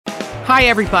Hi,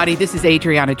 everybody. This is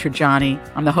Adriana Trajani.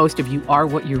 I'm the host of You Are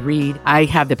What You Read. I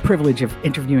have the privilege of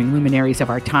interviewing luminaries of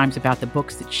our times about the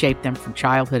books that shaped them from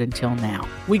childhood until now.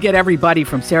 We get everybody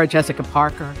from Sarah Jessica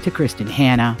Parker to Kristen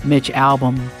Hanna, Mitch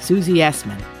Albom, Susie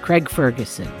Essman, Craig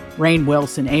Ferguson, Rainn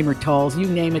Wilson, Amor Tolls, you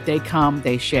name it, they come,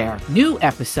 they share. New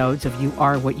episodes of You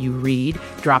Are What You Read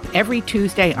drop every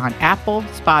Tuesday on Apple,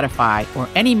 Spotify, or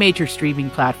any major streaming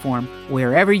platform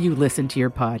wherever you listen to your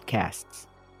podcasts.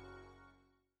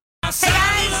 Hey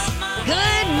guys,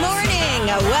 good morning.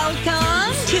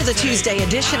 Welcome to the Tuesday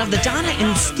edition of the Donna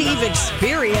and Steve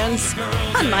Experience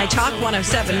on My Talk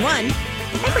 107.1.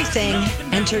 Everything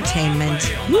Entertainment.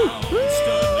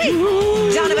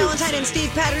 Donna Valentine and Steve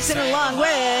Patterson along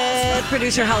with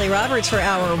producer Holly Roberts for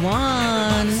hour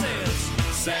one.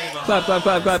 Clap, clap,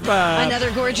 clap, clap, clap.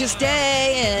 Another gorgeous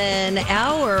day in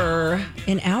our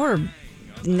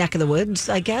neck of the woods,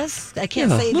 I guess. I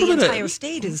can't say the entire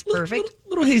state is perfect.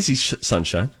 Little hazy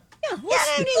sunshine. Yeah,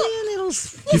 little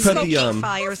You've had smoky the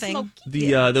fire thing.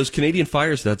 Those Canadian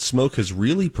fires. That smoke has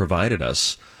really provided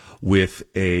us with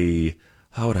a,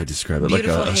 how would I describe it?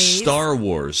 Beautiful like a haze. Star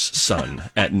Wars sun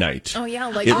at night. Oh yeah,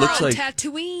 like it looks like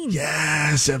Tatooine.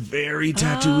 Yes, a very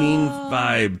Tatooine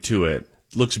vibe to it.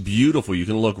 Looks beautiful. You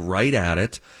can look right at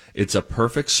it. It's a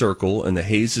perfect circle, and the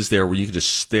haze is there where you can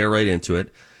just stare right into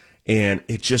it. And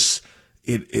it just,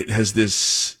 it has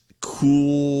this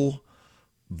cool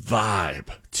vibe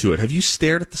to it. Have you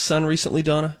stared at the sun recently,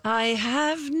 Donna? I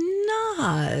have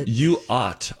not. You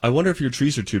ought. I wonder if your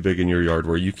trees are too big in your yard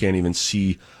where you can't even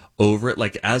see over it.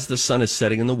 Like as the sun is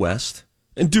setting in the west,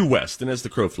 and due west, and as the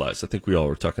crow flies. I think we all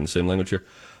were talking the same language here.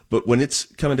 But when it's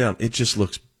coming down, it just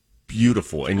looks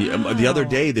beautiful. And the other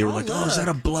day they were like, "Oh, is that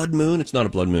a blood moon?" It's not a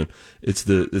blood moon. It's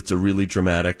a really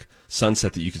dramatic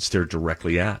sunset that you could stare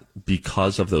directly at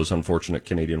because of those unfortunate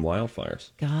Canadian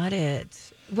wildfires. Got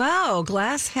it. Wow,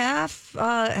 glass half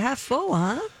full,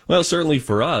 huh? Well, certainly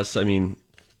for us. I mean,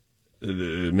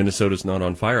 Minnesota's not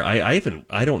on fire. I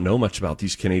don't know much about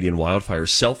these Canadian wildfires.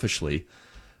 Selfishly,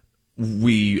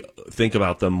 we think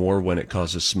about them more when it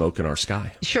causes smoke in our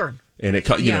sky. Sure. And it,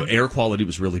 air quality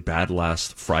was really bad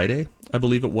last Friday, I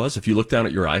believe it was. If you look down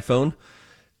at your iPhone,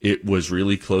 it was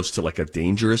really close to like a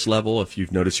dangerous level. If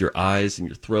you've noticed your eyes and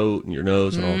your throat and your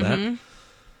nose and all that.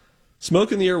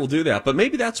 Smoke in the air will do that. But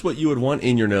maybe that's what you would want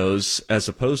in your nose as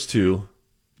opposed to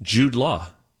Jude Law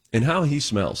and how he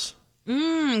smells.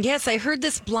 Yes, I heard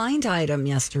this blind item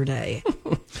yesterday.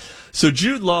 So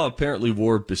Jude Law apparently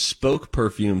wore bespoke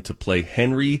perfume to play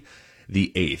Henry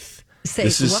VIII.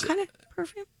 What kind of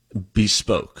perfume?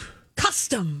 Bespoke.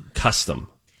 Custom.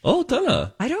 Oh,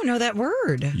 Donna. I don't know that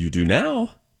word. You do now.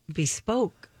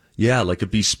 Bespoke. Yeah, like a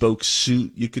bespoke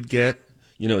suit you could get.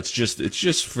 You know, it's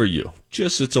just for you.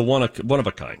 It's a one of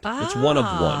a kind. It's one of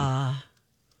one. Wow.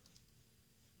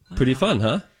 Pretty fun,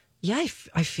 huh? Yeah,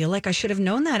 I feel like I should have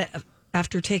known that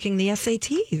after taking the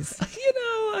SATs.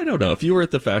 I don't know. If you were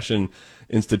at the Fashion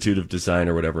Institute of Design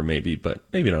or whatever, maybe, but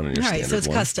maybe not on your All right, standard so it's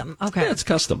one. custom. Okay. Yeah, it's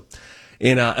custom.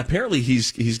 And apparently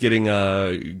he's getting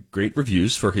great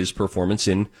reviews for his performance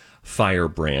in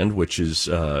Firebrand, which is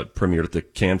premiered at the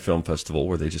Cannes Film Festival,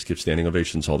 where they just give standing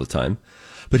ovations all the time.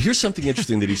 But here's something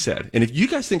interesting that he said. And if you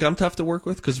guys think I'm tough to work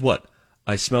with, because what?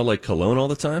 I smell like cologne all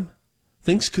the time?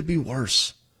 Things could be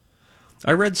worse.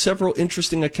 I read several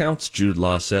interesting accounts, Jude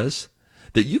Law says,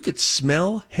 that you could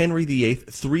smell Henry VIII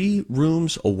 3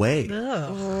 rooms away.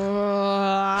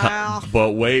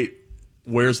 But wait.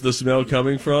 Where's the smell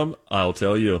coming from? I'll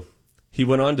tell you. He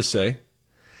went on to say,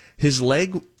 his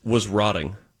leg was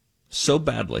rotting so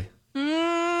badly.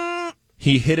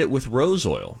 He hit it with rose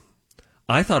oil.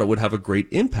 I thought it would have a great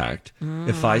impact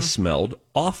if I smelled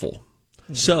awful.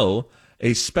 So,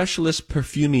 a specialist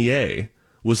perfumier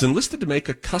was enlisted to make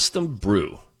a custom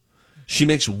brew. She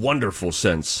makes wonderful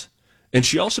scents. And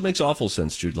she also makes awful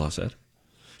scents, Jude Law said.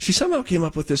 She somehow came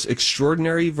up with this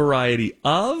extraordinary variety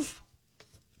of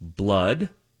blood,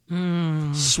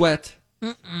 sweat,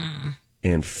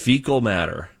 and fecal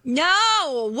matter.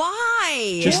 No,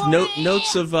 why? Just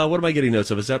notes of what am I getting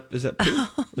notes of? Is that poo?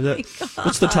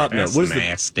 What's the top note? What is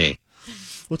nasty.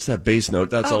 What's that bass note?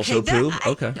 That's also poo.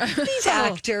 Okay. These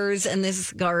actors and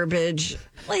this garbage,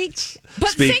 like. But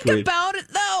Speak, think Reed. about it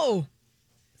though.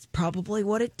 It's probably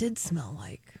what it did smell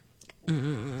like.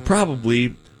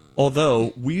 Probably.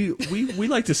 Although we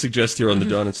like to suggest here on the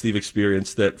Don and Steve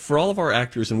Experience that for all of our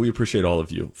actors, and we appreciate all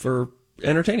of you for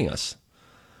entertaining us,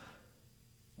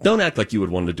 don't act like you would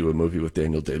want to do a movie with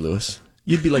Daniel Day-Lewis.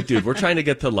 You'd be like, dude, we're trying to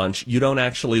get to lunch. You don't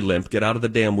actually limp. Get out of the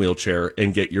damn wheelchair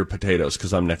and get your potatoes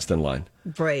because I'm next in line.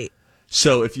 Right.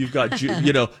 So if you've got,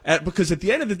 because at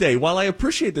the end of the day, while I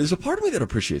appreciate this, there's a part of me that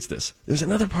appreciates this. There's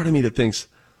another part of me that thinks,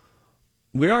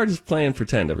 We are just playing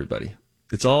pretend, everybody.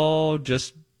 It's all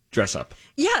just dress up.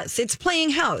 Yes, it's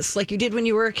playing house like you did when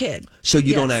you were a kid. So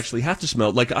you don't actually have to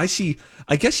smell. Like I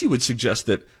guess you would suggest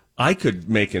that I could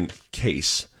make a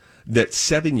case that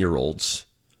 7-year-olds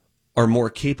are more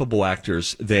capable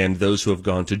actors than those who have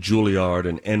gone to Juilliard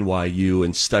and NYU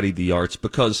and studied the arts.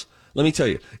 Because, let me tell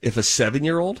you, if a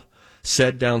 7-year-old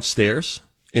said downstairs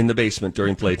in the basement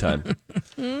during playtime,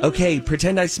 okay,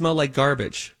 pretend I smell like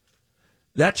garbage.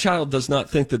 That child does not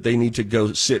think that they need to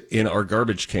go sit in our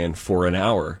garbage can for an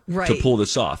hour to pull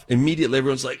this off. Immediately,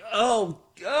 everyone's like, oh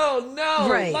no,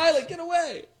 Lila, get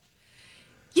away.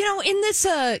 You know, in this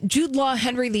Jude Law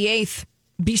Henry VIII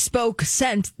bespoke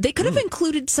scent, they could have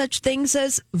included such things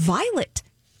as violet,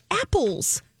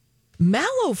 apples,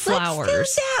 mallow flowers.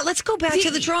 Let's do that. Let's go back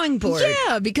to the drawing board.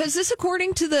 Yeah, because this,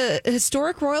 according to the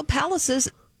historic royal palaces,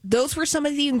 those were some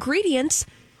of the ingredients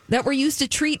that were used to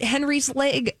treat Henry's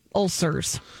leg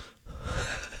ulcers.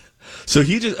 So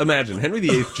he just, imagine, Henry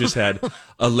VIII just had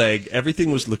a leg.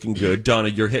 Everything was looking good. Donna,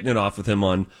 you're hitting it off with him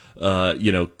on,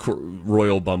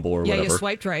 Royal Bumble or whatever. Yeah, you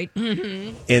swiped right.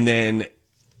 Mm-hmm. And then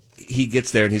he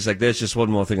gets there and he's like, there's just one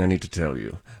more thing I need to tell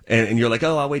you. And you're like,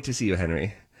 oh, I'll wait to see you,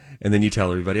 Henry. And then you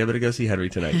tell everybody, I'm going to go see Henry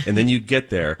tonight. And then you get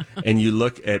there and you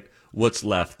look at what's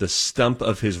left, the stump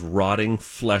of his rotting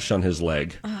flesh on his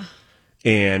leg.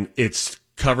 And it's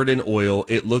covered in oil.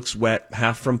 It looks wet,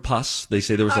 half from pus. They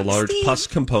say there was a large pus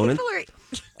component.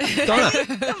 Donna,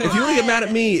 if you want to get mad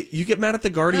at me, you get mad at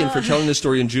The Guardian for telling this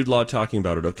story and Jude Law talking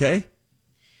about it, okay?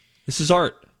 This is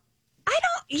art.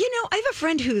 I have a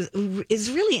friend who is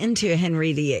really into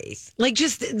Henry VIII, like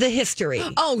just the history.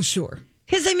 Oh, sure.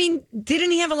 Because,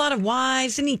 didn't he have a lot of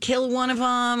wives? Didn't he kill one of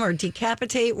them or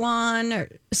decapitate one? Or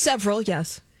several,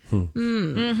 yes.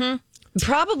 Mm-hmm.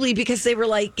 Probably because they were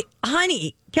like,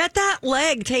 honey, get that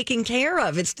leg taken care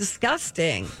of. It's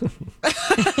disgusting.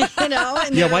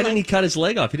 Why didn't he cut his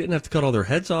leg off? He didn't have to cut all their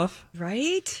heads off.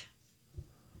 Right?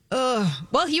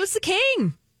 Well, he was the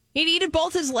king. He needed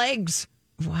both his legs.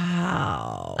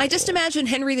 Wow. I just imagine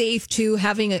Henry VIII, too,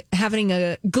 having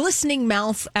a glistening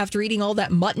mouth after eating all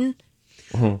that mutton.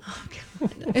 Oh,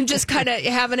 and just kind of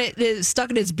having it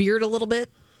stuck in his beard a little bit.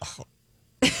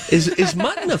 Is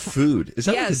mutton a food? Is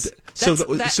that yes. So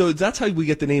that's how we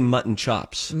get the name mutton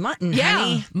chops. Mutton, yeah,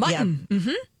 honey. Mutton. Yep.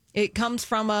 Mm-hmm. It comes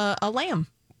from a lamb.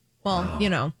 Well,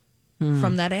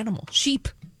 from that animal. Sheep.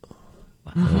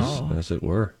 Wow. As it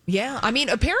were. Yeah.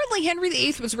 Apparently Henry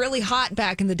VIII was really hot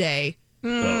back in the day.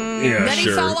 Then he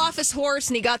fell off his horse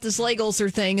and he got this leg ulcer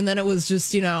thing, and then it was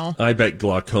just, I bet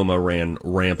glaucoma ran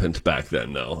rampant back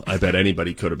then, though. I bet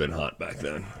anybody could have been hot back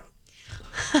then.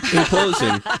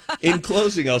 In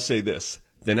closing, I'll say this.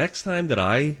 The next time that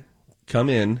I come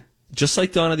in, just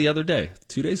like Donna the other day,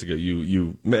 2 days ago,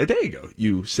 a day ago,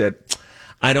 you said,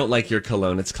 I don't like your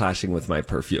cologne. It's clashing with my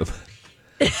perfume.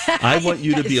 I want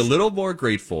you to be a little more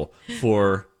grateful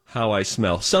for how I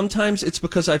smell. Sometimes it's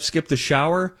because I've skipped a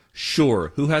shower.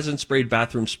 Sure. Who hasn't sprayed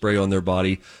bathroom spray on their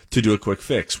body to do a quick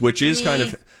fix, which is kind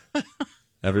of...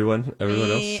 Everyone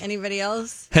else? Anybody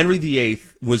else? Henry VIII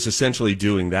was essentially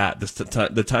doing that.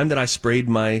 The time that I sprayed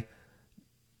my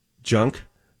junk,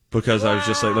 because I was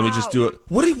just like, let me just do it.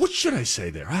 What should I say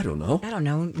there? I don't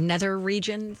know. Nether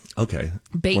region. Okay.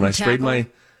 Bait when and I sprayed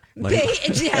tackle.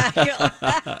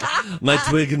 my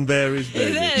twig and berries,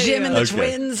 baby. Jim and the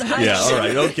twins. Yeah, all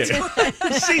right, okay.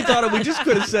 See, Donna, we just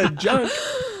could have said junk.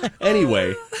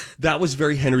 Anyway, that was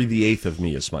very Henry VIII of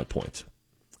me, is my point.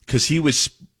 Because he was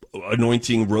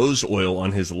anointing rose oil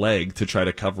on his leg to try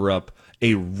to cover up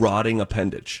a rotting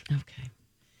appendage. Okay.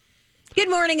 Good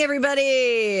morning,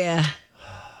 everybody.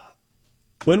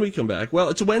 When we come back, well,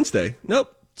 it's a Wednesday.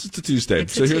 Nope, it's a Tuesday.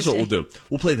 Here's what we'll do.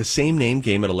 We'll play the same name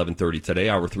game at 11:30 today,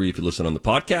 hour 3 if you listen on the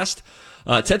podcast.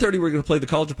 10:30, we're going to play the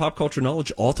College of Pop Culture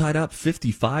Knowledge, all tied up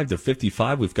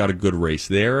 55-55. We've got a good race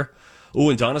there. Oh,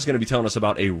 and Donna's going to be telling us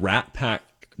about a Rat Pack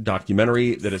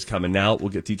documentary that is coming out. We'll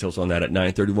get details on that at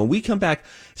 9:30. When we come back,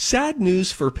 sad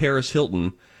news for Paris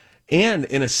Hilton, and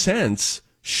in a sense,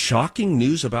 shocking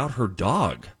news about her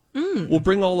dog. We'll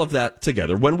bring all of that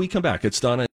together when we come back. It's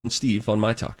Donna and Steve on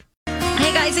My Talk.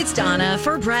 Hey guys, it's Donna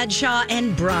for Bradshaw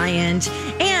and Bryant.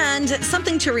 And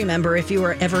something to remember if you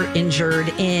are ever injured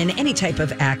in any type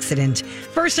of accident.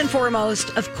 First and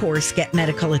foremost, of course, get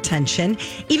medical attention.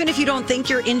 Even if you don't think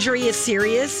your injury is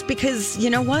serious, because you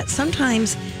know what?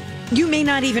 Sometimes you may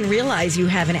not even realize you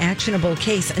have an actionable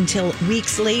case until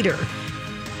weeks later.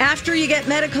 After you get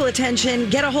medical attention,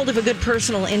 get a hold of a good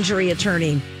personal injury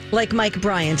attorney like Mike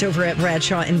Bryant over at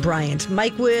Bradshaw and Bryant.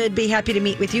 Mike would be happy to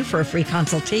meet with you for a free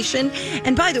consultation.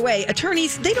 And by the way,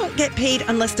 attorneys, they don't get paid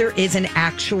unless there is an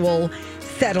actual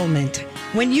settlement.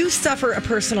 When you suffer a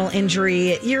personal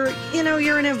injury, you're in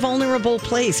a vulnerable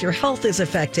place. Your health is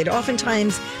affected.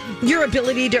 Oftentimes, your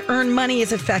ability to earn money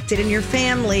is affected, and your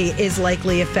family is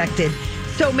likely affected.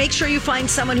 So make sure you find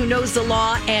someone who knows the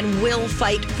law and will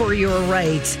fight for your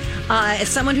rights. As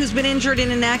someone who's been injured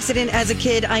in an accident as a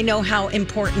kid, I know how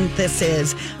important this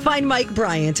is. Find Mike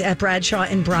Bryant at Bradshaw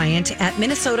and Bryant at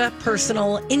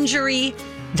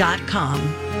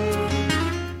MinnesotaPersonalInjury.com.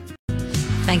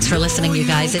 Thanks for listening, you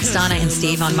guys. It's Donna and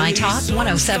Steve on My Talk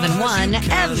 107.1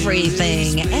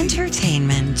 Everything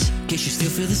Entertainment. Guess you still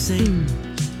feel the same.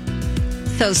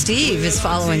 So Steve is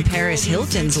following Paris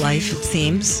Hilton's life, it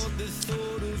seems.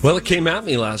 Well, it came at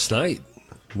me last night.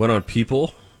 Went on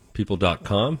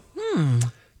people.com,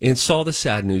 and saw the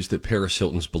sad news that Paris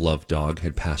Hilton's beloved dog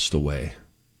had passed away.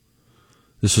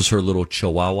 This was her little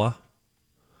Chihuahua.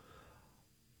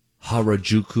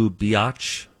 Harajuku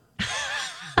Biatch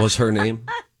was her name.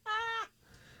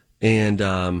 And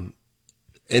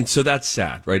so that's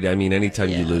sad, right? I mean, anytime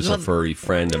you lose a furry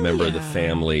friend, a member of the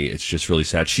family, it's just really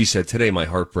sad. She said, today my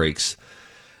heart breaks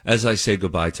as I say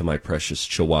goodbye to my precious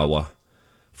Chihuahua.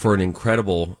 For an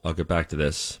incredible, I'll get back to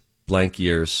this, blank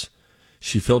years.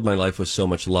 She filled my life with so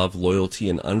much love, loyalty,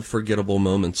 and unforgettable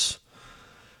moments.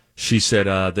 She said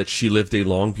that she lived a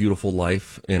long, beautiful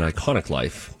life, an iconic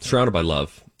life, surrounded by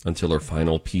love, until her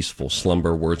final peaceful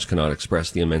slumber. Words cannot express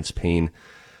the immense pain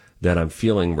that I'm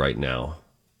feeling right now.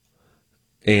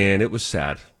 And it was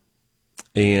sad.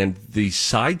 And the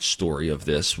side story of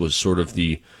this was sort of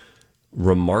the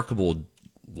remarkable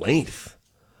length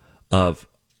of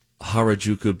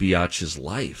Harajuku Biatch's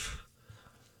life,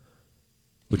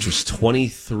 which was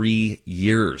 23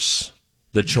 years.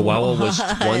 The Chihuahua was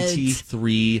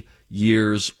 23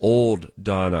 years old,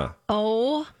 Donna.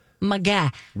 Oh, my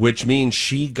God. Which means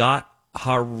she got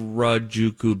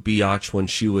Harajuku Biatch when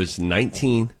she was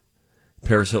 19.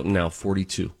 Paris Hilton now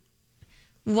 42.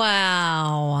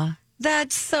 Wow.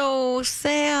 That's so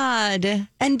sad.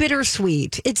 And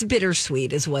bittersweet. It's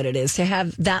bittersweet is what it is to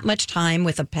have that much time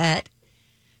with a pet.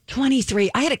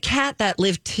 23. I had a cat that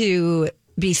lived to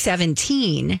be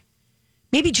 17,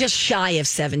 maybe just shy of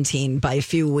 17 by a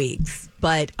few weeks.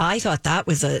 But I thought that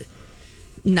was a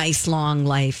nice long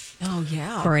life. Oh,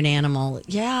 yeah. For an animal.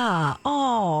 Yeah.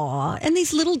 Oh, and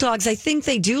these little dogs, I think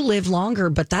they do live longer,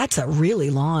 but that's a really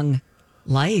long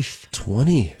life.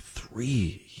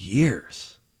 23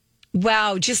 years.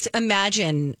 Wow. Just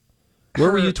imagine. Where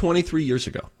were you 23 years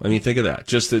ago? I mean, think of that.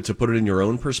 Just to put it in your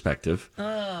own perspective.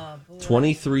 Oh, boy.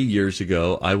 23 years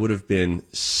ago, I would have been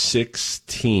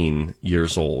 16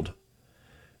 years old.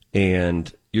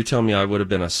 And you're telling me I would have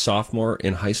been a sophomore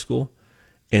in high school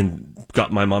and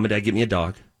got my mom and dad get me a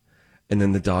dog. And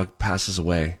then the dog passes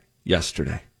away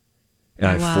yesterday. And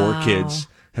I have 4 kids,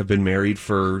 have been married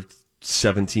for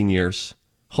 17 years.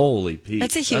 Holy Pete.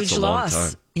 That's a huge loss.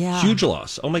 Long time. Yeah. Huge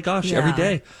loss. Oh, my gosh, Yeah. every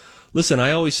day. Listen,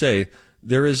 I always say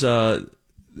there is the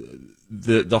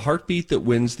heartbeat that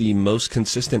wins the most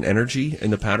consistent energy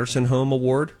in the Patterson Home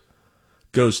Award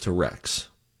goes to Rex.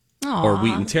 Aww. Or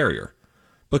Wheaton Terrier,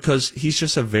 because he's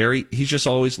just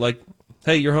always like,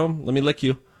 hey, you're home. Let me lick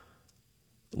you.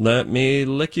 Let me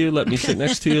lick you. Let me sit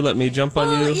next to you. Let me jump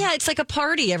on you. Yeah, it's like a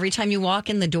party every time you walk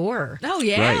in the door. Oh,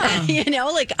 yeah.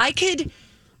 Right. Like I could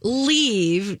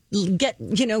leave,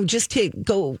 just to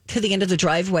go to the end of the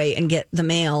driveway and get the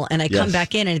mail, and I come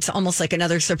back in, and it's almost like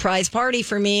another surprise party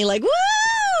for me. Like, woo!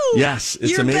 Yes,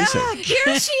 it's You're amazing. Back.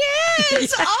 Here she is.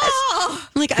 Yes. Oh,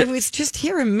 Like, I was just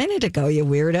here a minute ago, you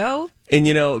weirdo.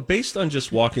 And, based on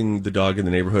just walking the dog in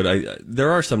the neighborhood,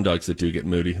 there are some dogs that do get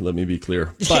moody, let me be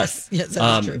clear. But yes,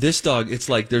 that's true. This dog, it's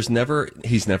like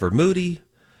he's never moody,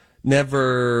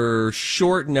 never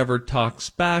short, never talks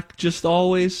back, just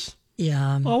always.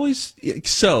 Yeah. Always.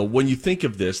 So when you think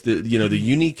of this, the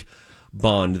unique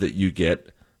bond that you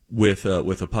get with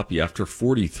a puppy after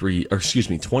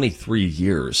 23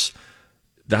 years,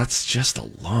 that's just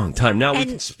a long time. Now we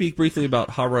can speak briefly about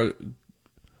Harajuku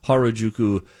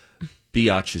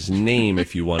Biatch's name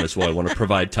if you want as well. I want to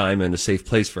provide time and a safe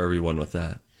place for everyone with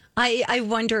that. I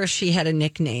wonder if she had a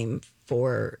nickname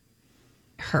for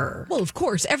her. well, of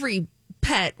course, every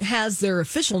pet has their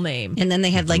official name. And then they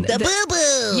had like the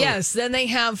boo-boo. Yes, then they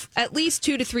have at least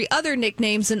 2 to 3 other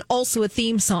nicknames and also a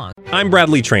theme song. I'm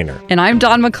Bradley Trainer. And I'm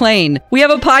Don McClain. We have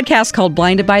a podcast called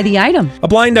Blinded by the Item. A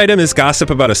blind item is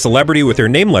gossip about a celebrity with their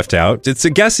name left out. It's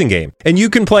a guessing game, and you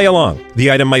can play along.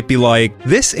 The item might be like,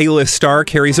 this A-list star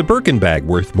carries a Birkin bag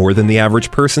worth more than the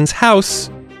average person's house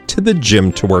to the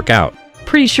gym to work out.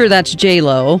 Pretty sure that's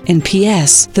J-Lo. And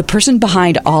P.S. the person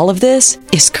behind all of this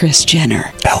is Kris Jenner,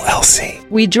 LLC.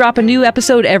 We drop a new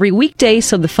episode every weekday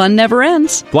so the fun never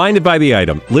ends. Blinded by the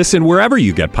Item. Listen wherever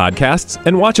you get podcasts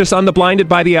and watch us on the Blinded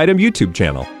by the Item YouTube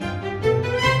channel.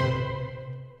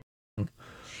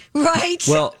 Right.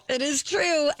 Well, it is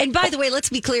true. And by the way, let's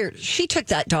be clear. She took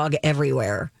that dog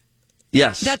everywhere.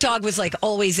 Yes. That dog was like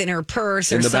always in her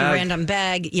purse or In the some bag. random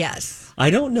bag. Yes.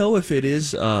 I don't know if it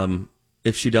is,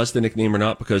 if she does the nickname or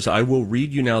not, because I will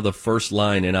read you now the first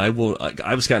line, and I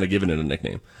was kind of giving it a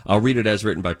nickname. I'll read it as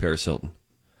written by Paris Hilton.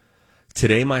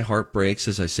 Today my heart breaks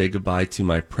as I say goodbye to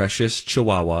my precious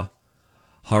Chihuahua,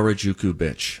 Harajuku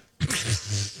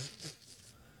bitch.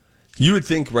 You would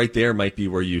think right there might be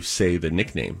where you say the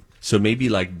nickname. So maybe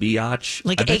like biatch.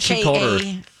 Like I bet she called her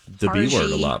the B Harji. word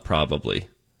a lot, probably.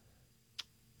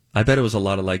 I bet it was a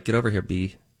lot of like, get over here,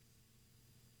 B.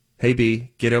 Hey, B,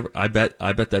 get over. I bet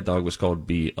that dog was called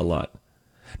B a lot.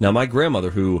 Now, my grandmother,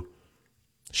 who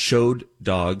showed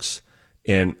dogs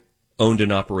and owned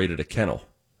and operated a kennel,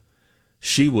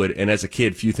 she would, and as a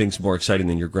kid, few things more exciting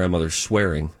than your grandmother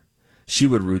swearing, she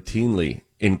would routinely,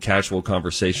 in casual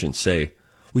conversation, say,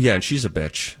 well, yeah, and she's a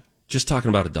bitch. Just talking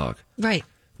about a dog. Right.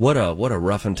 What a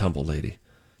rough and tumble lady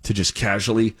to just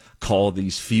casually call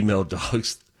these female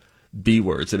dogs B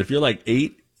words. And if you're like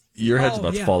 8, your head's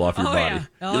about to fall off your body.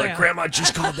 You're like, Grandma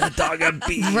just called that dog a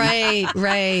B.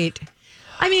 Right.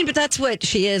 I mean, but that's what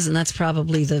she is, and that's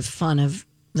probably the fun of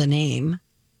the name.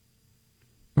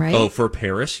 Right? Oh, for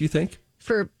Paris, you think?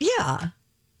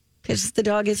 Because the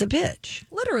dog is a bitch.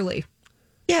 Literally.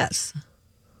 Yes.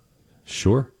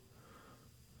 Sure.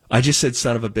 I just said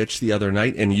son of a bitch the other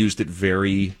night and used it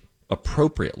very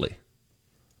appropriately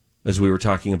as we were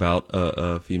talking about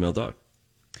a female dog.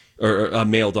 Or a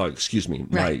male dog, excuse me.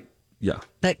 Right.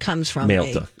 That comes from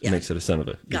male dog. Makes it a son of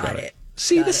a. Got it.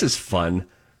 See, this is fun.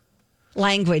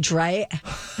 Language, right?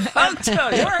 I'll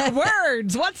tell you.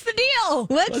 Words. What's the deal?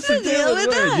 What's the deal with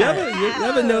that? You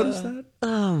haven't noticed that?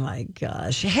 Oh, my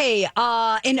gosh. Hey,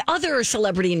 in other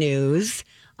celebrity news,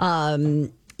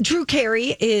 Drew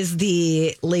Carey is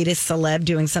the latest celeb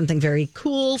doing something very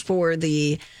cool for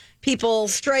the people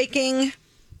striking.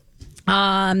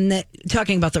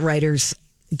 Talking about the Writers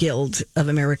Guild of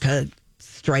America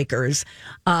strikers.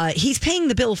 He's paying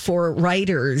the bill for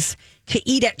writers to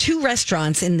eat at 2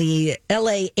 restaurants in the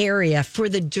LA area for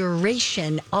the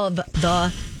duration of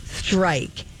the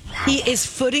strike. He is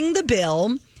footing the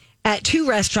bill at 2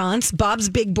 restaurants, Bob's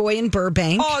Big Boy in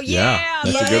Burbank. Oh, yeah.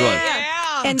 That's a good one.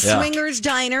 Yeah. And Swingers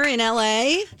Diner in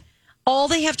LA. All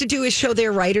they have to do is show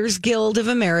their Writers Guild of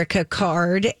America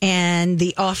card, and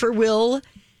the offer will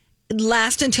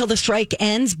last until the strike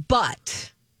ends.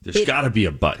 But There's got to be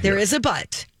a but here. there is a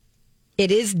but.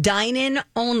 It is dine-in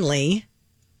only,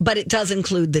 but it does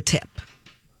include the tip.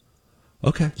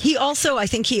 Okay. I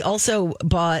think he also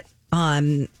bought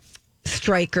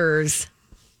strikers,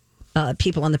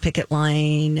 people on the picket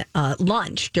line,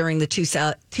 lunch during the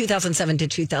 2007 to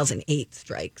 2008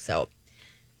 strike. So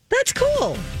that's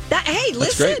cool.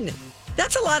 Listen, great.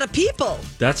 that's a lot of people.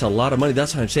 That's a lot of money.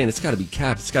 That's what I'm saying. It's got to be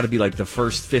capped. It's got to be like the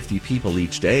first 50 people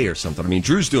each day or something. I mean,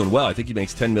 Drew's doing well. I think he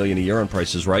makes $10 million a year on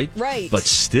Prices Right. Right. But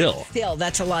still,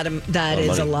 That's a lot of money.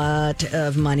 a lot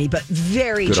of money, but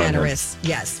very Good on him. generous.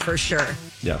 Yes, for sure.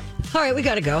 yeah. All right, we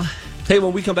got to go. Hey,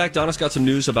 when we come back, Donna's got some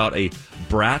news about a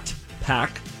Brat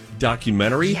Pack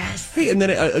documentary. Yes. Hey, and then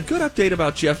a good update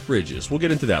about Jeff Bridges. We'll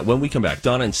get into that when we come back.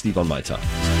 Donna and Steve on My Talk.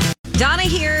 Donna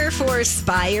here for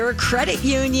Spire Credit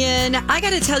Union. I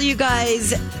got to tell you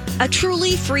guys, a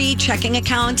truly free checking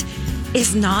account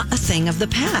is not a thing of the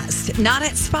past. Not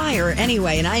at Spire,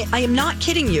 anyway. And I am not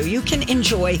kidding you. You can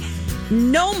enjoy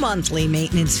no monthly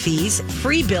maintenance fees,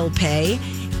 free bill pay,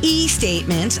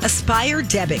 e-statements, a Spire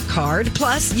debit card.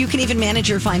 Plus, you can even manage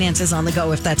your finances on the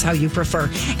go if that's how you prefer.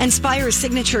 And Spire's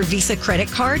signature Visa credit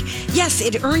card, yes,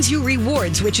 it earns you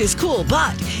rewards, which is cool,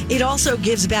 but it also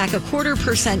gives back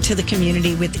 0.25% to the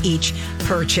community with each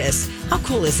purchase. How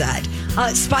cool is that?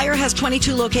 Spire has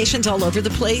 22 locations all over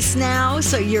the place now,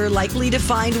 so you're likely to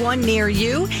find one near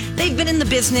you. They've been in the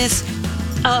business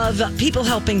of people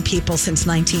helping people since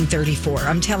 1934.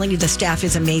 I'm telling you, the staff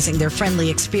is amazing. They're friendly,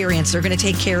 experienced. They're going to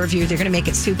take care of you. They're going to make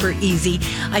it super easy.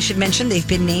 I should mention they've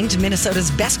been named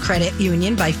Minnesota's best credit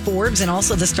union by Forbes and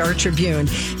also the Star Tribune.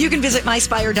 You can visit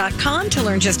myspire.com to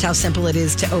learn just how simple it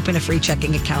is to open a free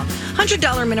checking account.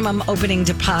 $100 minimum opening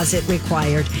deposit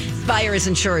required. Spire is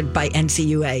insured by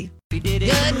NCUA.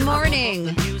 Good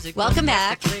morning. Welcome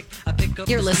back.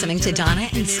 You're listening to Donna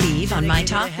and Steve on My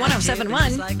Talk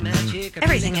 107.1.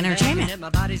 Everything Entertainment.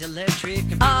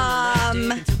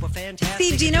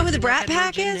 Steve, do you know who the Brat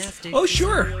Pack is? Oh,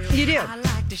 sure. You do?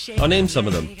 I'll name some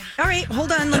of them. All right,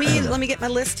 hold on. Let me get my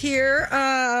list here.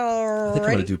 I think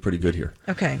I'm going to do pretty good here.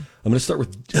 Okay. I'm going to start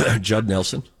with Judd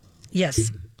Nelson.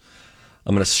 Yes.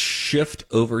 I'm going to shift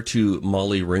over to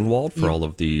Molly Ringwald for all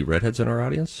of the redheads in our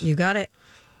audience. You got it.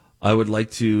 I would like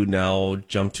to now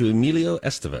jump to Emilio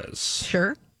Estevez.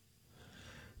 Sure.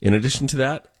 In addition to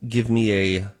that, give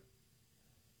me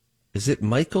is it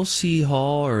Michael C.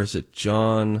 Hall or is it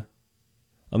John?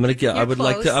 I'm going to get, I'm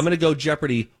going to go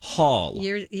Jeopardy Hall.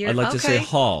 I'd like to say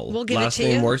Hall. We'll give Last it to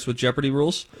name you. works with Jeopardy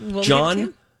rules. We'll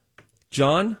John,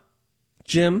 Jim,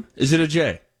 is it a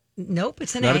J? Nope,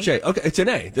 it's an Not A. a J. Okay, it's an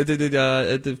A.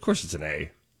 Of course it's an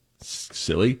A.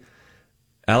 Silly.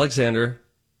 Alexander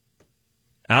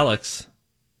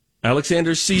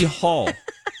C. Hall.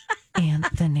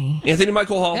 Anthony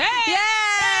Michael Hall. Yay!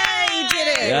 You did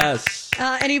it. Yes.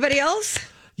 Anybody else?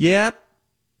 Yeah.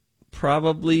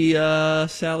 Probably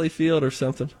Sally Field or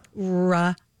something.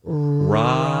 Robert.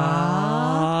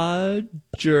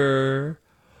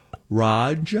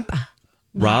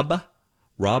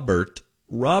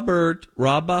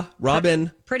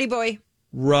 Robin. Pretty boy.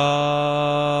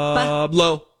 Rob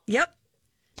Lowe. Yep.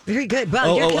 Very good.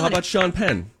 Well, how about Sean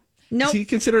Penn? Nope. Is he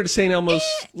considered a St. Elmo's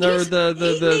or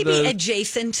maybe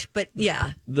adjacent, but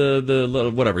yeah.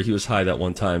 The whatever, he was high that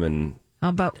one time and How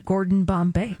about Gordon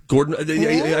Bombay? Gordon,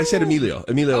 I said Emilio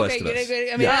Okay, Estevez.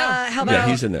 good. How about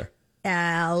He's in there.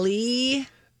 Allie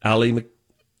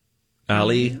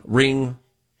Ring,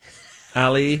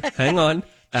 Allie, hang on,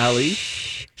 Allie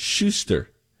Schuster,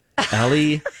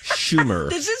 Allie Schumer.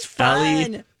 This is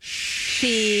fun. Allie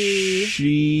Sheedy.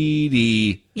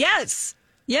 Yes.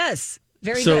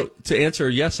 Very So good. to answer,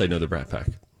 yes, I know the Brat Pack.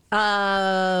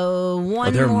 One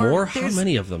Are there more? How There's-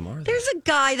 many of them are there? There's a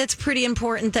guy that's pretty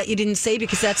important that you didn't say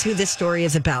because that's who this story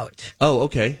is about. Oh,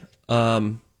 okay.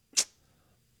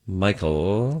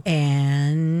 Michael.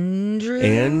 Andrew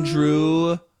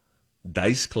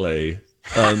Dice Clay.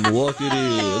 Look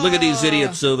at these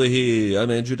idiots over here.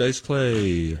 I'm Andrew Dice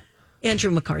Clay.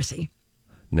 Andrew McCarthy.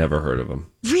 Never heard of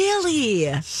him. Really?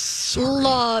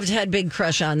 Had big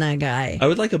crush on that guy. I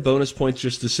would like a bonus point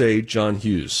just to say John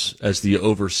Hughes as the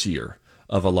overseer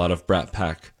of a lot of Brat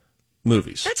Pack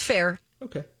movies. That's fair.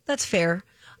 Okay. That's fair.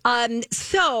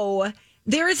 So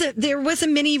there was a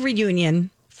mini reunion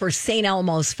for St.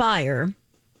 Elmo's Fire,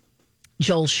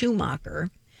 Joel Schumacher,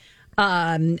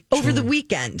 over the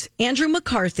weekend. Andrew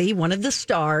McCarthy, one of the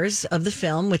stars of the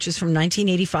film, which is from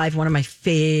 1985, one of my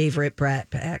favorite Brat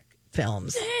Pack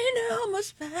films.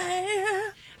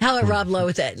 How about Rob Lowe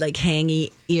with that like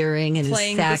hangy earring and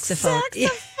Playing his the saxophone?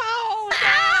 saxophone.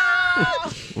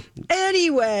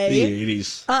 Anyway, The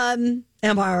 80s. am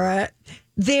I right?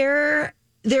 There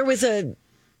was a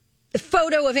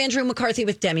photo of Andrew McCarthy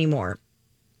with Demi Moore.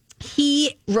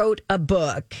 He wrote a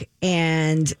book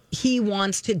and he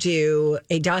wants to do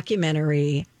a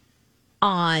documentary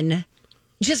on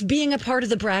just being a part of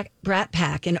the Brat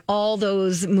Pack and all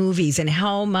those movies and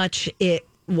how much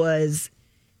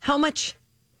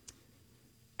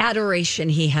adoration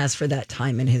he has for that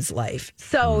time in his life.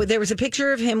 So there was a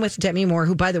picture of him with Demi Moore,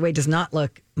 who, by the way, does not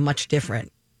look much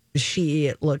different.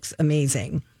 She looks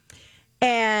amazing.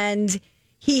 And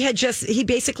he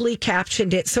basically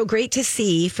captioned it, "So great to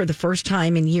see for the first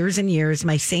time in years and years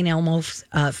my St. Elmo's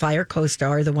Fire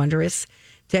co-star, the wondrous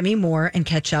Demi Moore, and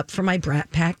catch up for my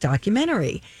Brat Pack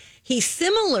documentary." He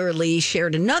similarly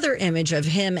shared another image of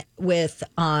him with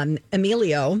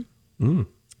Emilio,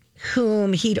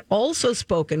 whom he'd also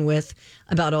spoken with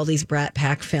about all these Brat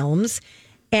Pack films.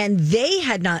 And they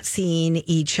had not seen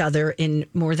each other in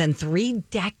more than 3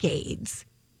 decades.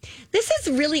 This is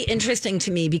really interesting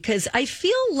to me because I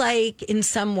feel like in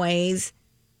some ways,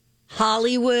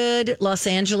 Hollywood, Los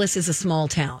Angeles is a small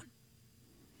town.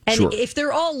 And Sure. if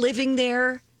they're all living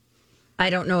there, I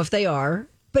don't know if they are,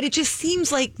 but it just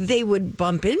seems like they would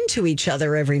bump into each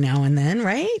other every now and then,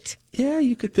 right? Yeah,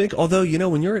 you could think. Although,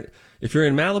 if you're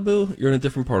in Malibu, you're in a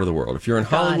different part of the world. If you're in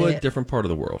Hollywood, it. different part of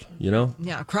the world,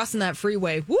 Yeah, crossing that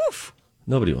freeway. Woof.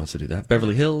 Nobody wants to do that.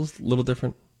 Beverly Hills, a little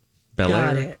different. Bel Air,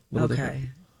 Got it. little Okay. different.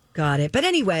 Got it. But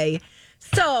anyway,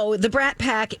 so the Brat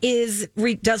Pack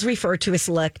does refer to a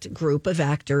select group of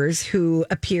actors who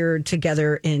appeared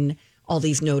together in all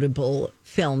these notable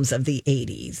films of the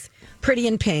 80s. Pretty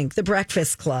in Pink, The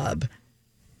Breakfast Club,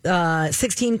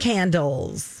 16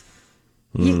 Candles.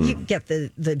 You get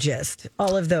the gist,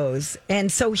 all of those.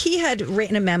 And so he had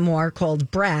written a memoir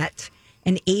called Brat,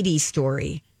 an 80s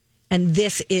story. And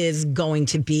this is going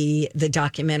to be the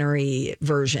documentary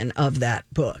version of that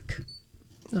book.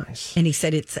 Nice. And he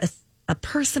said it's A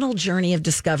personal journey of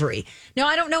discovery. Now,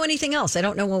 I don't know anything else. I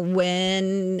don't know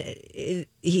when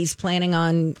he's planning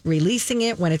on releasing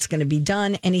it, when it's going to be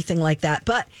done, anything like that.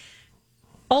 But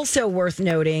also worth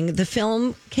noting, the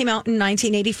film came out in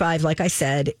 1985, like I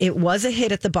said. It was a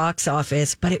hit at the box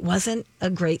office, but it wasn't a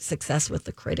great success with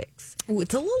the critics. Ooh,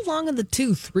 it's a little long in the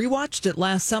tooth. Rewatched it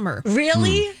last summer.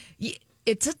 Really?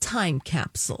 It's a time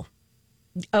capsule.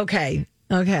 Okay.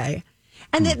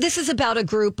 And this is about a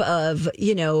group of,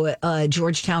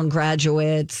 Georgetown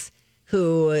graduates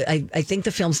who I think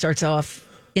the film starts off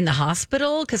in the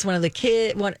hospital because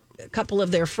a couple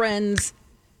of their friends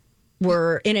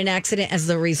were in an accident as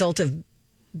the result of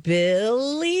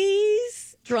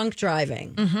Billy's drunk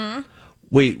driving. Mm-hmm.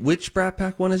 Wait, which Brat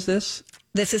Pack one is this?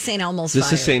 This is St. Elmo's Fire.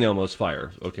 This is St. Elmo's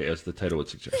Fire. Okay, as the title would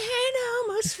suggest. St.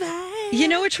 Elmo's Fire. You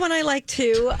know which one I like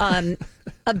too?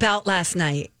 About Last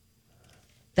Night.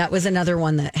 That was another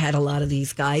one that had a lot of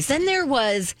these guys. Then there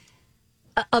was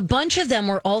a bunch of them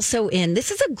were also in. This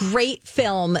is a great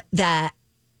film that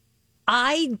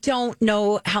I don't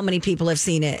know how many people have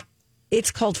seen it.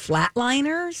 It's called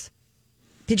Flatliners.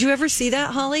 Did you ever see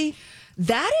that, Holly?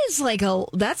 That's like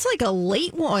a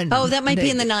late one. Oh, that might be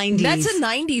in the 90s. That's a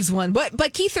 90s one. But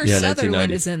Kiefer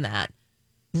Sutherland is in that.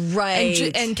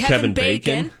 Right. And Kevin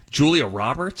Bacon. Julia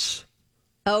Roberts.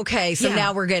 Okay, so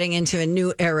now we're getting into a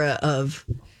new era of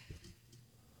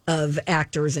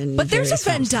actors and. But there's a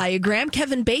Venn diagram.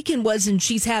 Kevin Bacon was in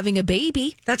She's Having a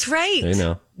Baby. That's right. I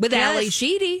know. With Ali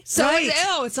Sheedy. So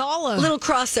it's all a little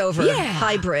crossover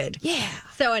hybrid. Yeah.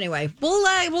 So anyway,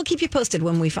 we'll keep you posted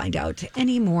when we find out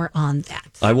any more on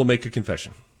that. I will make a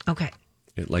confession. Okay.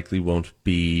 It likely won't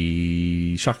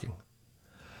be shocking.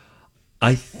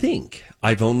 I think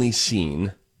I've only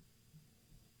seen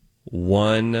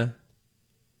one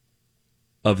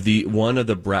of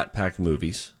the Brat Pack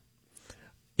movies.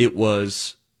 It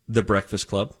was The Breakfast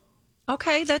Club.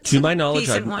 Okay, that's to my knowledge.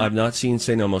 I've not seen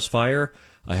St. Elmo's Fire.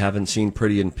 I haven't seen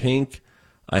Pretty in Pink.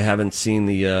 I haven't seen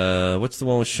the what's the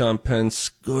one with Sean Penn,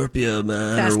 Scorpio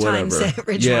Man, Fast or whatever. Times at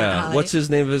Ridgemont yeah, High. What's his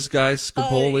name of his guy?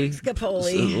 Scapoli.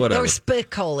 Scapoli. Whatever. Or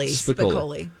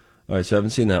Spicoli. All right, so I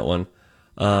haven't seen that one.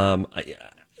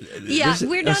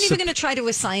 We're not even going to try to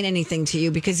assign anything to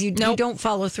you because you don't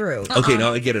follow through. Okay,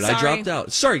 now I get it. Sorry. I dropped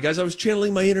out. Sorry, guys. I was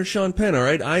channeling my inner Sean Penn, all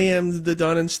right? I am the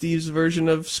Don and Steve's version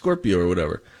of Scorpio or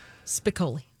whatever.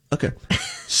 Spicoli. Okay.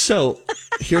 So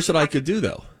here's what I could do,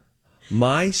 though.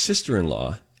 My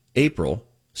sister-in-law, April,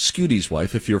 Scooty's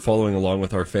wife, if you're following along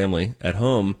with our family at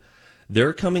home,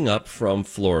 they're coming up from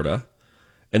Florida,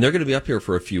 and they're going to be up here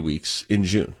for a few weeks in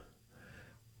June.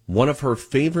 One of her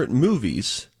favorite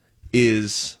movies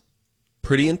is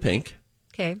Pretty in Pink.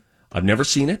 Okay. I've never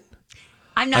seen it.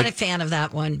 I'm not a fan of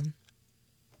that one.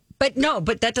 But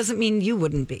that doesn't mean you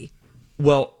wouldn't be.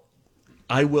 Well,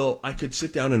 I will. I could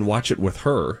sit down and watch it with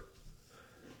her.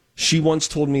 She once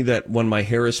told me that when my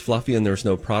hair is fluffy and there's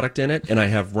no product in it, and I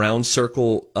have round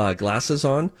circle glasses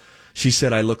on, she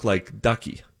said I look like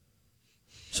Ducky.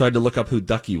 So I had to look up who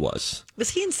Ducky was.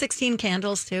 Was he in 16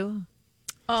 Candles too?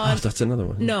 That's another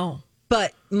one. No.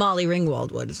 But Molly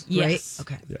Ringwald was, Yes.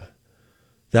 right? Okay. Yeah.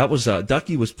 That was,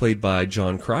 Ducky was played by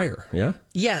John Cryer, yeah?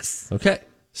 Yes. Okay.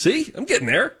 See? I'm getting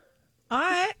there. All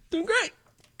right. Doing great.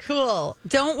 Cool.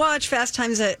 Don't watch Fast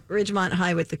Times at Ridgemont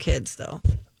High with the kids, though.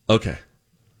 Okay.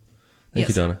 Thank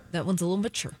you, Donna. That one's a little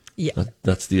mature. Yeah.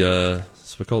 That's the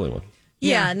Spicoli one.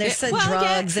 Yeah, and there's some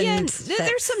drugs and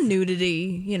there's some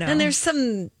nudity, and there's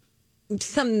some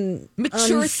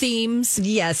mature themes.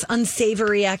 Yes,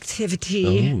 unsavory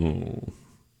activity. Oh.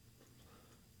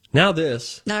 Now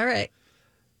this. All right.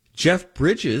 Jeff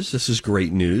Bridges, this is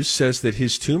great news, says that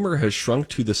his tumor has shrunk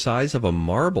to the size of a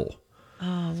marble.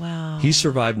 Oh, wow. He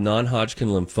survived non-Hodgkin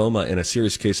lymphoma in a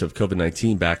serious case of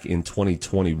COVID-19 back in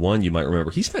 2021, you might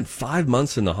remember. He spent 5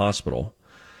 months in the hospital.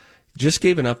 Just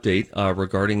gave an update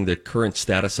regarding the current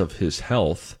status of his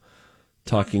health,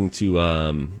 talking to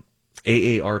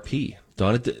AARP.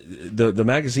 Donna, the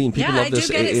magazine, people love this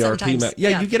AARP.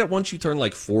 You get it once you turn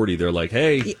like 40. They're like,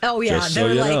 hey, just so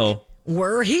you know.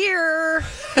 We're here.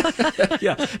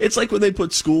 Yeah, it's like when they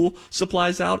put school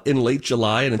supplies out in late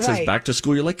July and it says back to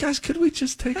school. You're like, guys, could we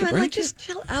just take a break? Like, just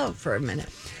chill out for a minute.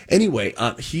 Anyway,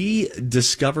 he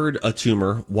discovered a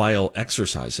tumor while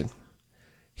exercising.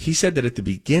 He said that at the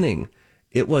beginning,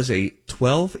 it was a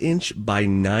 12-inch by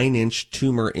 9-inch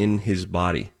tumor in his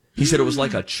body. He said it was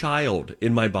like a child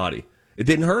in my body. It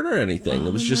didn't hurt or anything.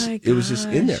 It was just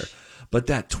in there. But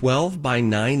that 12 by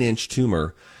 9-inch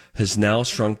tumor has now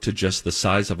shrunk to just the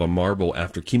size of a marble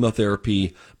after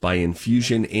chemotherapy by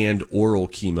infusion and oral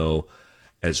chemo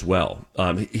as well.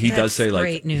 He does say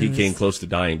like he came close to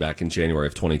dying back in January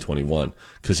of 2021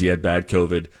 because he had bad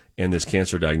COVID and this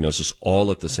cancer diagnosis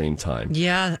all at the same time.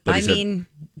 Yeah, But he I said- mean,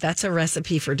 that's a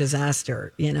recipe for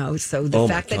disaster, you know. So the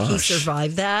fact that he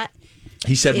survived that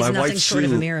He said, is my nothing wife short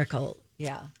of a Sue, miracle.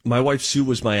 Yeah. my wife Sue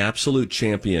was my absolute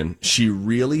champion. She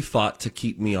really fought to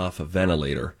keep me off a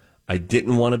ventilator. I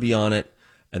didn't want to be on it,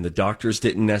 and the doctors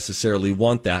didn't necessarily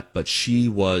want that, but she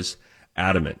was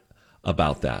adamant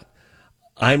about that.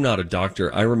 I'm not a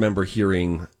doctor. I remember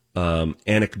hearing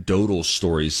anecdotal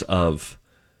stories of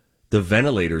the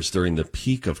ventilators during the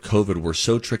peak of COVID were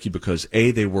so tricky because, A,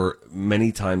 they were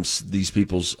many times these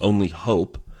people's only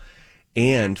hope,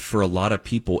 and for a lot of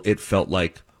people, it felt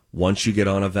like once you get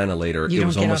on a ventilator, You it don't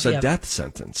was get almost off, a yep. death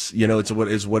sentence. You know, it's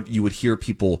what you would hear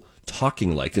people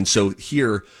talking like. And so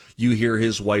here you hear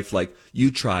his wife like,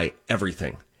 you try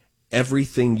everything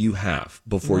you have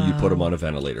before you put him on a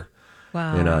ventilator.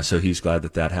 Wow. And so he's glad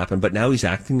that happened. But now he's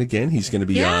acting again. He's going to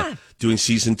be doing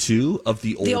season 2 of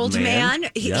The Old Man.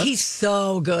 Yes. He's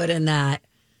so good in that.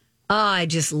 Oh, I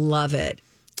just love it.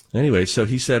 Anyway, so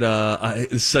he said,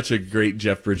 it's such a great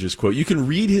Jeff Bridges quote. You can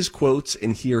read his quotes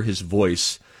and hear his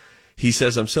voice. He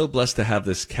says, I'm so blessed to have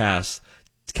this cast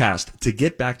to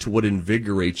get back to what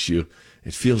invigorates you.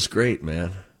 It feels great,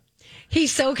 man.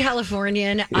 He's so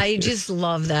Californian. I just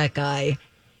love that guy.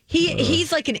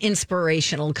 He's like an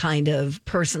inspirational kind of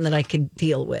person that I could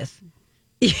deal with.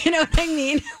 You know what I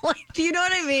mean? Like, do you know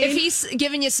what I mean? If he's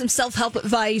giving you some self-help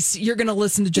advice, you're going to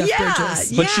listen to Jeff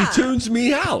Bridges. But she tunes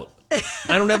me out.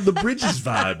 I don't have the Bridges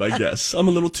vibe, I guess. I'm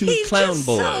a little too He's clown just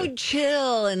boy. so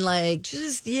chill and like,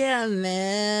 just, yeah,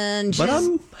 man. But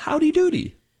I'm howdy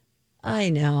doody. I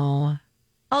know.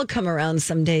 I'll come around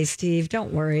someday, Steve.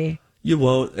 Don't worry. You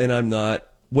won't, and I'm not.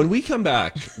 When we come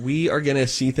back, we are going to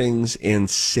see things and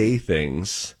say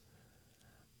things.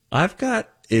 I've got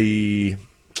an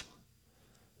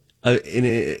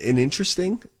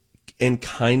interesting and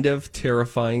kind of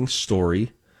terrifying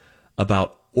story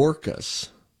about orcas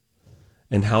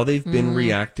and how they've been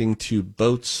reacting to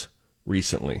boats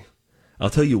recently. I'll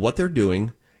tell you what they're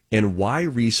doing and why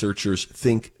researchers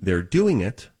think they're doing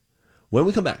it when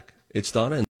we come back. It's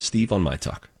Donna and Steve on My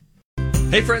Talk.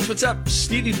 Hey friends, what's up?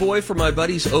 Stevie Boy for my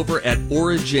buddies over at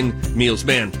Origin Meals.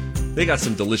 Man, they got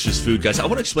some delicious food, guys. I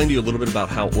want to explain to you a little bit about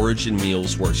how Origin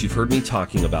Meals works. You've heard me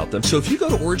talking about them. So if you go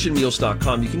to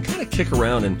originmeals.com, you can kind of kick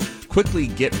around and quickly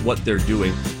get what they're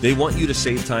doing. They want you to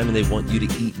save time and they want you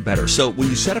to eat better. So when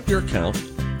you set up your account,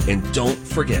 and don't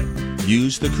forget,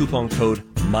 use the coupon code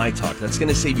MyTalk. That's going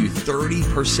to save you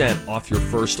 30% off your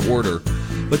first order.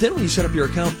 But then when you set up your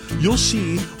account, you'll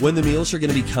see when the meals are going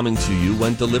to be coming to you,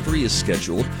 when delivery is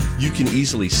scheduled. You can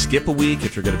easily skip a week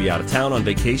if you're going to be out of town on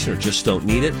vacation or just don't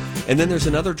need it. And then there's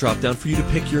another drop down for you to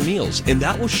pick your meals. And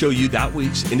that will show you that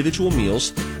week's individual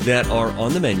meals that are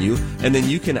on the menu. And then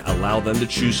you can allow them to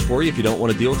choose for you if you don't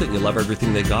want to deal with it and you love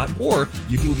everything they got. Or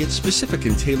you can get specific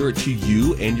and tailor it to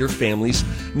you and your family's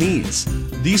needs.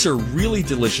 These are really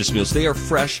delicious meals. They are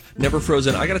fresh, never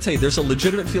frozen. I got to tell you, there's a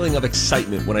legitimate feeling of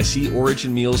excitement when I see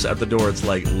Origin Meals at the door. It's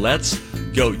like, let's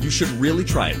go. You should really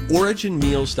try it.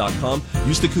 OriginMeals.com.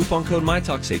 Use the coupon code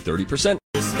MyTalk. Save 30%.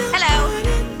 Hello.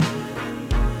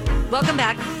 Welcome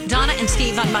back. Donna and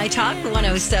Steve on My Talk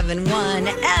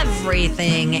 107.1.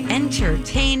 Everything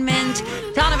Entertainment.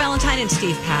 Donna Valentine and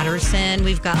Steve Patterson.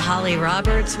 We've got Holly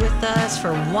Roberts with us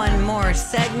for one more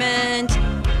segment.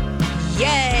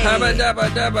 Yay! Hubba dubba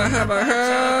dubba hubba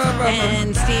hubba.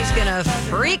 And Steve's gonna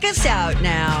freak us out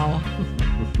now.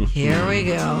 Here we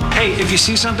go. Hey, if you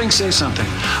see something, say something.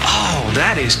 Oh,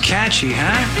 that is catchy,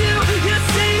 huh?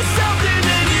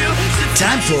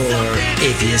 Time for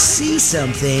If You See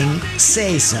Something,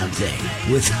 Say Something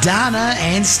with Donna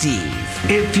and Steve.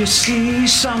 If you see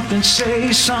something,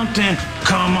 say something.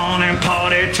 Come on and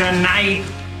party tonight.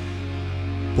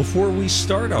 Before we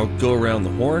start, I'll go around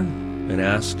the horn and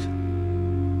ask,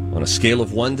 on a scale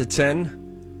of 1 to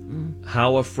 10,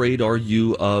 how afraid are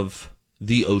you of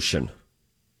the ocean?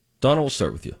 Donna, we'll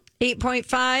start with you. 8.5.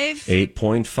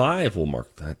 8.5. We'll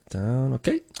mark that down.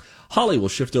 Okay. Holly, we'll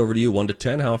shift over to you. 1 to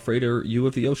 10. How afraid are you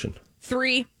of the ocean?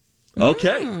 3.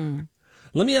 Okay.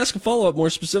 Let me ask a follow-up.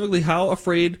 More specifically, how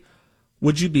afraid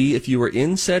would you be if you were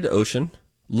in said ocean,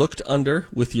 looked under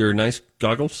with your nice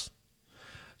goggles,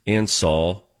 and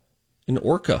saw an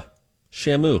orca,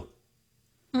 Shamu?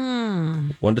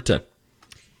 1 to 10.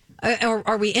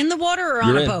 Are we in the water or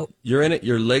on a boat? You're in it.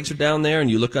 Your legs are down there,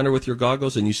 and you look under with your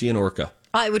goggles, and you see an orca.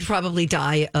 I would probably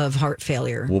die of heart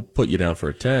failure. We'll put you down for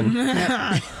a 10.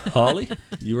 Holly,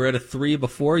 you were at a 3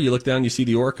 before. You look down, you see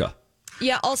the orca.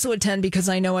 Yeah, also a 10 because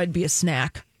I know I'd be a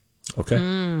snack. Okay.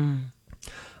 I'm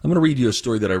going to read you a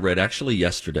story that I read actually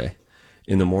yesterday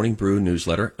in the Morning Brew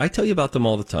newsletter. I tell you about them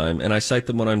all the time, and I cite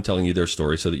them when I'm telling you their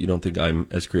story so that you don't think I'm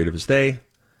as creative as they.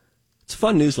 It's a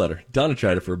fun newsletter. Donna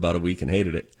tried it for about a week and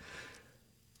hated it.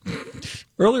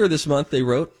 Earlier this month, they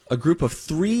wrote, a group of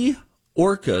 3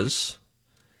 orcas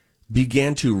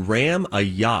began to ram a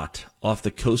yacht off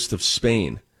the coast of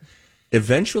Spain,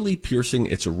 eventually piercing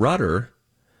its rudder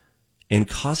and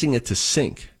causing it to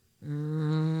sink.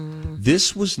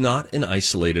 This was not an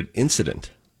isolated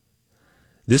incident.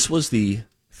 This was the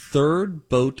 3rd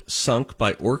boat sunk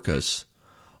by orcas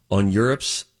on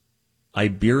Europe's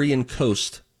Iberian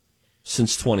coast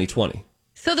since 2020.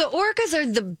 So the orcas are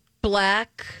the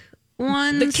black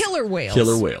ones? The killer whales.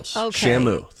 Killer whales. Okay.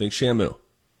 Shamu. Think Shamu.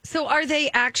 So are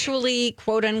they actually,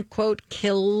 quote unquote,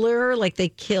 killer? Like they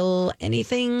kill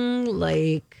anything?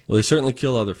 Like Well, they certainly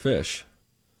kill other fish.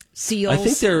 Seals. I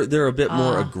think they're a bit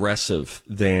more aggressive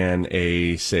than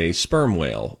a, say, sperm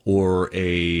whale or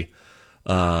a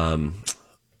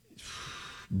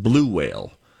blue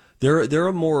whale. They're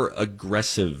a more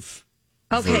aggressive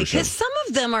okay, version. because some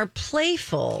of them are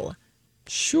playful.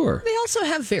 Sure. They also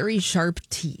have very sharp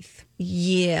teeth.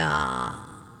 Yeah.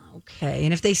 Okay.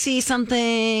 And if they see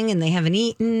something and they haven't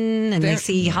eaten and they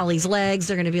see Holly's legs,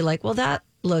 they're going to be like, well, that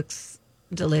looks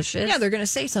delicious. Yeah, they're going to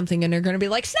say something and they're going to be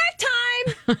like, snack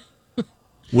time.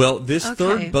 Well, this Okay.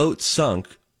 3rd boat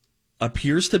sunk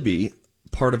appears to be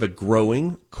part of a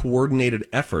growing, coordinated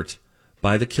effort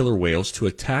by the killer whales to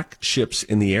attack ships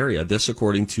in the area. This,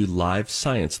 according to Live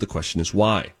Science. The question is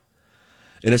why?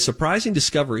 In a surprising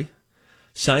discovery,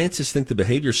 scientists think the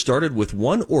behavior started with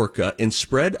one orca and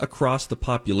spread across the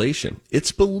population.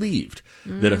 It's believed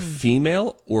that a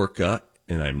female orca,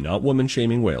 and I'm not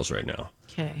woman-shaming whales right now,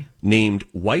 Okay. named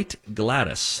White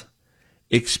Gladys,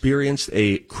 experienced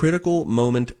a critical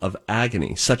moment of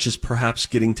agony, such as perhaps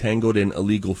getting tangled in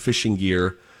illegal fishing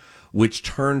gear, which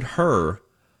turned her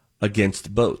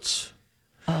against boats.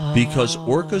 Because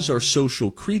orcas are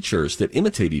social creatures that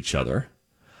imitate each other,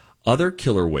 other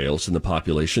killer whales in the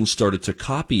population started to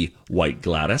copy White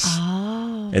Gladys,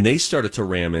 and they started to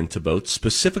ram into boats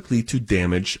specifically to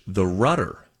damage the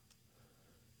rudder.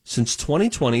 Since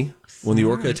 2020, when the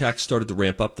orca attacks started to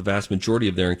ramp up, the vast majority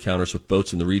of their encounters with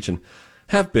boats in the region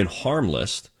have been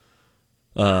harmless,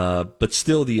 but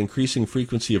still the increasing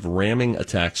frequency of ramming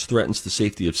attacks threatens the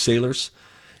safety of sailors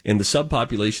and the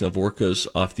subpopulation of orcas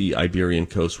off the Iberian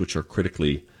coast, which are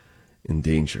critically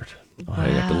endangered. I'll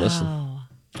hang up and listen.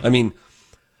 I mean,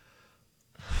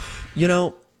 you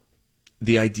know,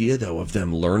 the idea, though, of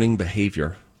them learning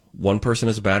behavior. One person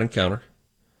has a bad encounter.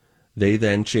 They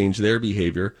then change their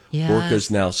behavior. Yes. Orcas,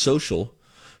 now social,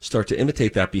 start to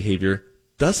imitate that behavior.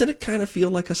 Doesn't it kind of feel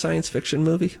like a science fiction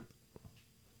movie?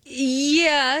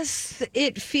 Yes,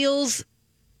 it feels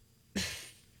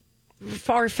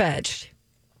far-fetched.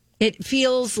 It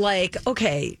feels like,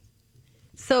 okay,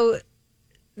 so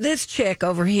this chick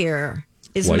over here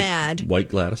is mad. White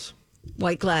Gladys.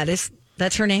 White Gladys,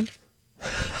 that's her name?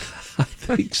 I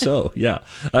think so, yeah.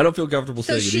 I don't feel comfortable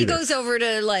So saying it she either. goes over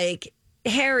to, like,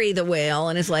 Harry the whale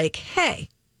and is like, hey,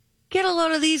 get a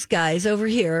load of these guys over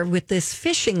here with this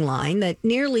fishing line that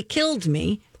nearly killed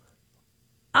me.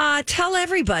 Tell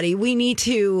everybody we need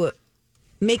to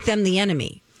make them the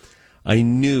enemy. I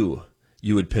knew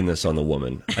you would pin this on the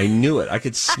woman. I knew it. I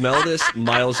could smell this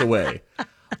miles away.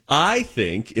 I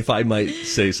think, if I might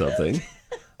say something,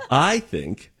 I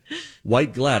think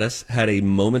White Gladys had a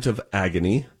moment of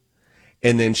agony,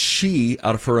 and then she,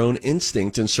 out of her own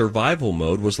instinct and survival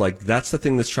mode, was like, that's the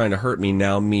thing that's trying to hurt me.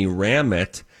 Now me ram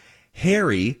it.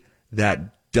 Harry,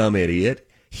 that dumb idiot,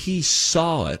 he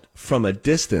saw it from a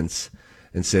distance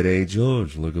and said, hey,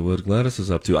 George, look at what Gladys is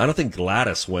up to. I don't think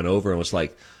Gladys went over and was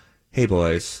like, hey,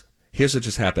 boys, here's what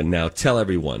just happened. Now tell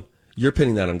everyone. You're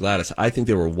pinning that on Gladys. I think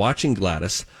they were watching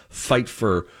Gladys fight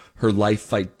for her life,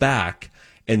 fight back,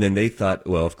 and then they thought,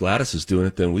 well, if Gladys is doing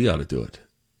it, then we ought to do it.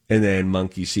 And then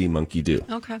monkey see, monkey do.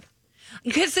 Okay.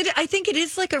 Because I think it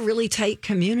is like a really tight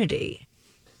community.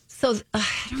 So, I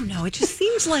don't know. It just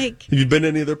seems like... Have you been to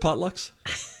any of their potlucks?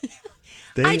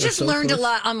 I just learned a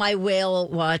lot on my whale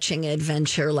watching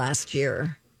adventure last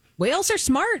year. Whales are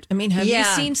smart. I mean, have you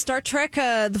seen Star Trek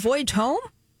The Voyage Home?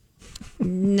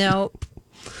 Nope.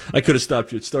 I could have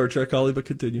stopped you at Star Trek, Holly, but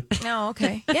continue. No,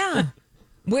 okay. Yeah.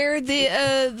 Where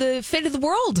the fate of the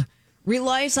world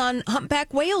relies on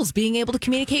humpback whales being able to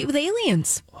communicate with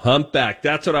aliens. Humpback.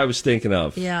 That's what I was thinking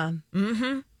of. Yeah.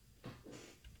 Mm-hmm.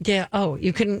 Yeah. Oh,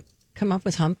 you couldn't come up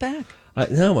with humpback?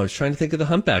 No, I was trying to think of the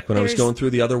humpback when I was going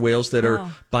through the other whales that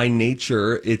are, by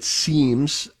nature, it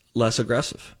seems less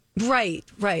aggressive. Right,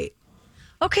 right.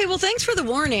 Okay, well, thanks for the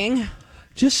warning.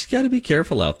 Just got to be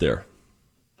careful out there.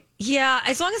 Yeah,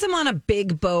 as long as I'm on a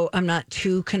big boat, I'm not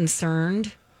too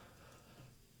concerned.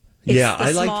 It's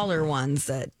the smaller ones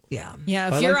that, Yeah,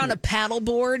 if you're on a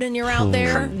paddleboard and you're out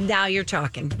there. Now you're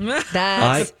talking.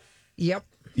 Yep.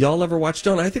 Y'all ever watch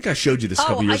Dawn? I think I showed you this a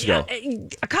couple years ago.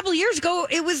 A couple years ago,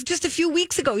 it was just a few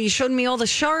weeks ago. You showed me all the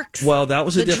sharks. Well, that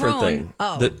was a different drone. thing.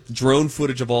 Oh. The drone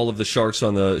footage of all of the sharks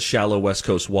on the shallow West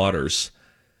Coast waters,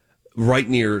 right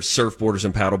near surfboarders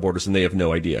and paddleboarders, and they have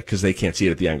no idea because they can't see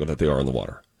it at the angle that they are in the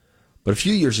water. But a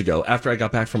few years ago, after I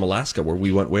got back from Alaska, where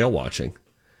we went whale watching,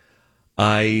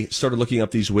 I started looking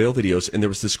up these whale videos, and there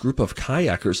was this group of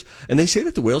kayakers, and they say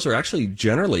that the whales are actually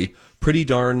generally pretty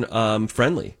darn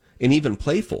friendly and even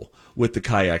playful with the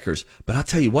kayakers. But I'll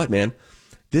tell you what, man,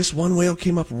 this one whale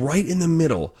came up right in the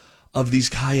middle of these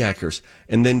kayakers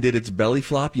and then did its belly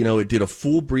flop. You know, it did a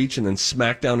full breach and then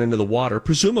smacked down into the water,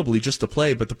 presumably just to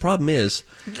play. But the problem is,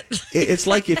 it's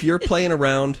like if you're playing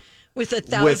around with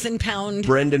 1,000-pound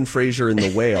Brendan Fraser in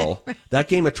The Whale, that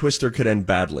game of Twister could end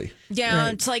badly. Yeah,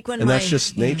 It's like when that's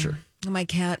just nature. My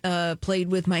cat played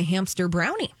with my hamster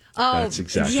Brownie. Oh, that's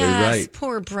exactly yes, right.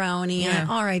 Poor Brownie. Yeah.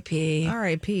 R.I.P.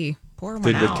 R.I.P. Poor one.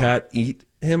 Did the cat eat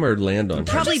him or land on him?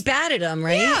 Probably batted him,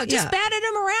 right? Yeah, just batted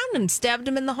him around and stabbed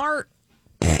him in the heart.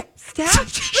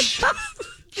 Stabbed?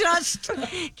 just.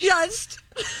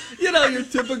 You know, your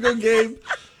typical game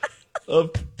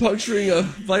of puncturing a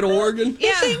vital organ. The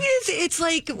thing is, it's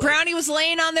like Brownie was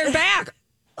laying on their back.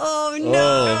 Oh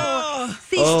no!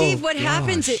 See, Steve, what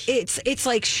happens? It's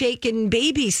like shaken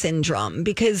baby syndrome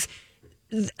because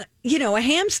a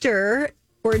hamster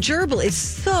or a gerbil is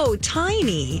so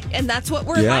tiny, and that's what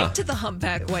we're like to the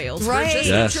humpback whales. Right? We're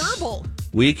just a gerbil.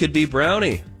 We could be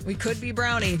Brownie. We could be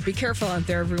Brownie. Be careful out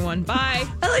there, everyone. Bye.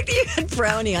 I like that you had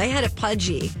Brownie. I had a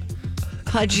Pudgy.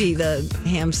 Pudgy the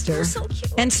hamster. Oh, so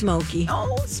cute. And Smokey.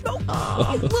 Oh, Smokey.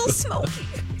 Little Smokey.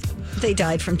 They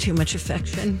died from too much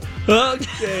affection.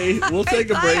 Okay, we'll take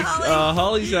a break.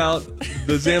 Holly's out.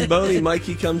 The Zamboni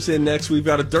Mikey comes in next. We've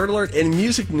got a dirt alert and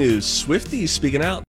music news. Swifties speaking out.